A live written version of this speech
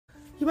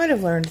You might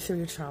have learned through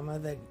your trauma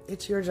that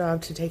it's your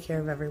job to take care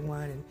of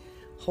everyone and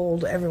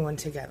hold everyone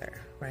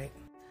together, right?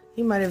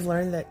 You might have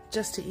learned that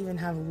just to even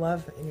have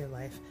love in your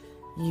life,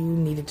 you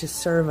needed to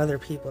serve other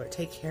people or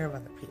take care of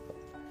other people.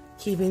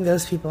 Keeping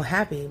those people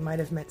happy might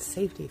have meant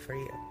safety for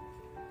you.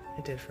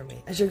 It did for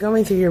me. As you're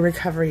going through your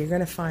recovery, you're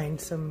going to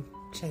find some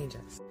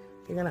changes.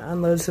 You're going to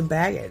unload some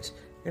baggage.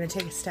 You're going to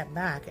take a step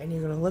back and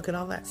you're going to look at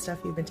all that stuff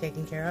you've been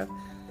taking care of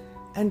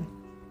and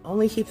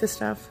only keep the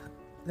stuff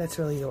that's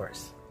really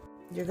yours.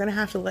 You're going to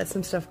have to let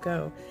some stuff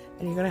go,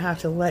 and you're going to have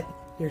to let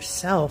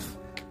yourself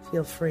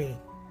feel free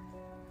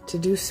to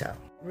do so.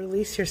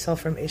 Release yourself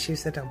from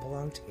issues that don't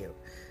belong to you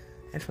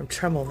and from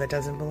trouble that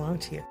doesn't belong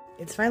to you.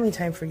 It's finally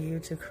time for you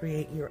to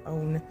create your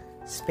own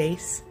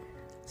space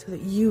so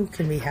that you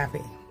can be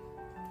happy.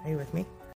 Are you with me?